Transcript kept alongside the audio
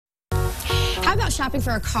How about shopping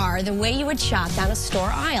for a car the way you would shop down a store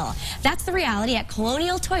aisle? That's the reality at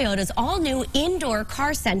Colonial Toyota's all-new indoor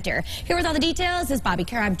car center. Here with all the details is Bobby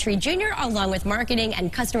Crabtree Jr. along with Marketing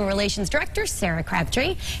and Customer Relations Director Sarah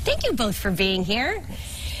Crabtree. Thank you both for being here.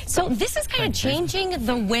 So this is kind of changing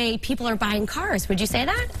the way people are buying cars. Would you say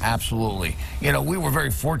that? Absolutely. You know, we were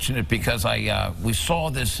very fortunate because we saw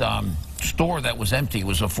this store that was empty. It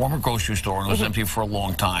was a former grocery store, and it was empty for a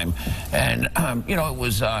long time. And you know,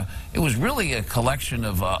 it was really a collection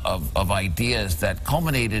of ideas that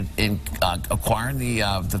culminated in acquiring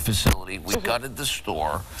the facility. We gutted the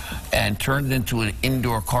store and turned it into an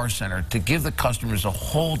indoor car center to give the customers a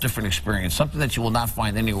whole different experience, something that you will not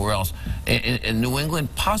find anywhere else in New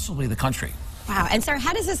England, possibly the country. Wow. And Sarah,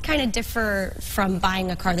 how does this kind of differ from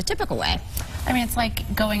buying a car the typical way? I mean, it's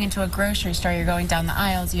like going into a grocery store. You're going down the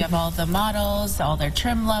aisles. You have all the models, all their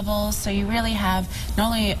trim levels. So you really have not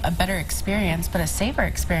only a better experience, but a safer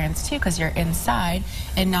experience, too, because you're inside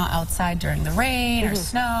and not outside during the rain or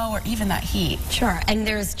snow or even that heat. Sure. And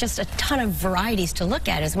there's just a ton of varieties to look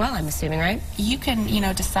at as well, I'm assuming, right? You can,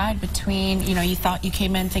 decide between, you thought you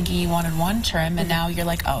came in thinking you wanted one trim, and now you're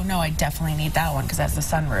like, oh, no, I definitely need that one because that's the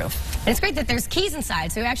sunroof. And it's great that there's keys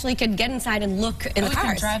inside, so you actually could get inside and look in the cars.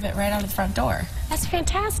 You can drive it right out of the front door. That's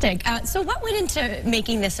fantastic. So what went into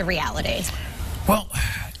making this a reality? Well,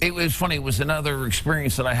 it was funny. It was another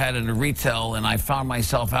experience that I had in a retail, and I found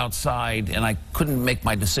myself outside, and I couldn't make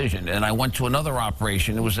my decision. And I went to another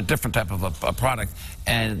operation. It was a different type of a product,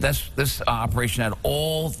 and this operation had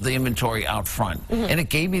all the inventory out front. And it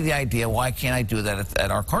gave me the idea, why can't I do that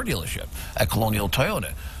at our car dealership, at Colonial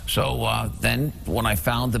Toyota? So then when I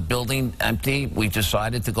found the building empty, we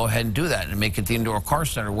decided to go ahead and do that and make it the indoor car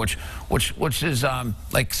center, which is,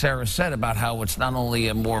 like Sarah said, about how it's not only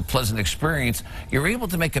a more pleasant experience, you're able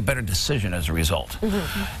to make a better decision as a result.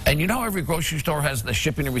 And you know, every grocery store has the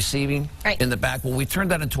shipping and receiving in the back. Well, we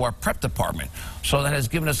turned that into our prep department. So that has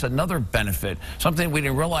given us another benefit, something we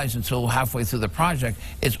didn't realize until halfway through the project.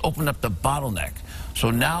 It's opened up the bottleneck. So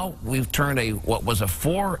now we've turned what was a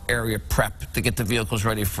 4-area prep to get the vehicles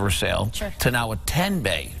ready for sale to now a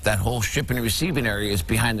 10-bay. That whole shipping and receiving area is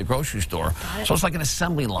behind the grocery store. So it's like an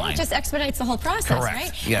assembly line. It just expedites the whole process, right?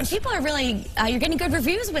 Yes. And people are really, you're getting good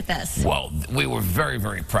reviews with this. Well, we were very,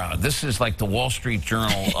 very proud. This is like the Wall Street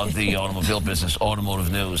Journal of the automobile business, automotive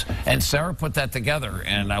news. And Sarah put that together,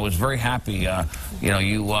 and I was very happy.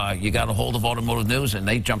 You got a hold of automotive news, and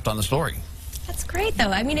they jumped on the story. That's great,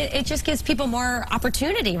 though. I mean, it just gives people more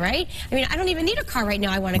opportunity, right? I mean, I don't even need a car right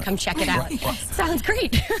now. I want to come check it out. Sounds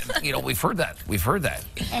great. We've heard that. We've heard that.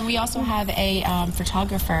 And we also have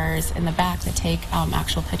photographers in the back that take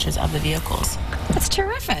actual pictures of the vehicles. That's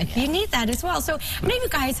terrific. You need that as well. So many of you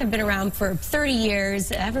guys have been around for 30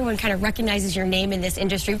 years. Everyone kind of recognizes your name in this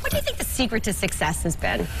industry. What do you think the secret to success has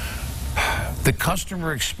been? The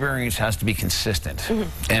customer experience has to be consistent,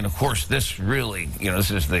 and of course, this really,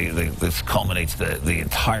 this culminates the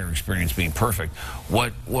entire experience being perfect.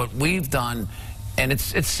 What we've done, and it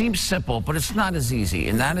seems simple, but it's not as easy,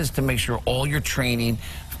 and that is to make sure all your training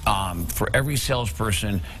for every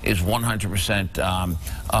salesperson is 100%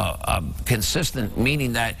 consistent,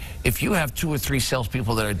 meaning that if you have 2 or 3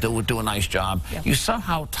 salespeople that do a nice job, you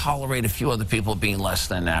somehow tolerate a few other people being less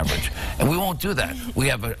than average. And we won't do that. We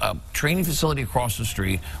have a training facility across the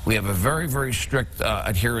street. We have a very, very strict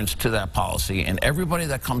adherence to that policy, and everybody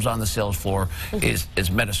that comes on the sales floor is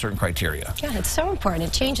met a certain criteria. Yeah, it's so important.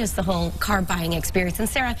 It changes the whole car buying experience. And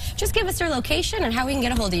Sarah, just give us your location and how we can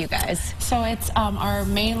get a hold of you guys. So it's our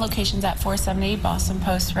main location's at 470 Boston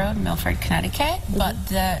Post Road, Milford, Connecticut, but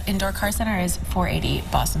the indoor car center is 480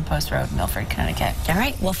 Boston Post Road, Milford, Connecticut. All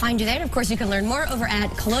right, we'll find you there. Of course, you can learn more over at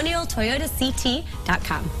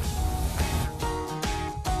colonialtoyotact.com.